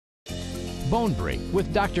Bone Break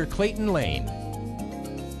with Dr. Clayton Lane.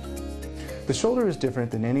 The shoulder is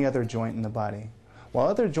different than any other joint in the body. While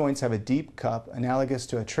other joints have a deep cup analogous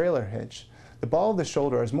to a trailer hitch, the ball of the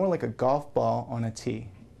shoulder is more like a golf ball on a tee.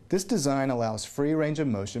 This design allows free range of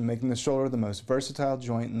motion, making the shoulder the most versatile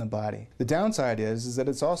joint in the body. The downside is that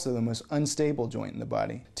it's also the most unstable joint in the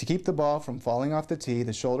body. To keep the ball from falling off the tee,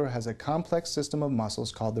 the shoulder has a complex system of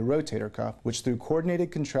muscles called the rotator cuff, which through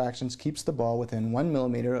coordinated contractions keeps the ball within 1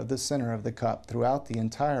 millimeter of the center of the cup throughout the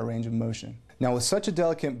entire range of motion. Now, with such a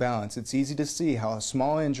delicate balance, it's easy to see how a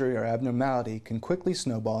small injury or abnormality can quickly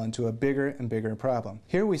snowball into a bigger and bigger problem.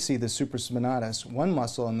 Here we see the supraspinatus, one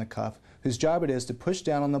muscle in the cuff, whose job it is to push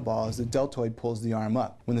down on the ball as the deltoid pulls the arm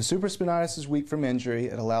up. When the supraspinatus is weak from injury,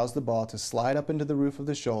 it allows the ball to slide up into the roof of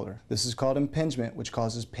the shoulder. This is called impingement, which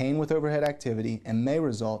causes pain with overhead activity and may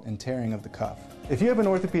result in tearing of the cuff. If you have an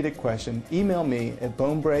orthopedic question, email me at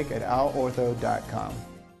bonebreak@alortho.com.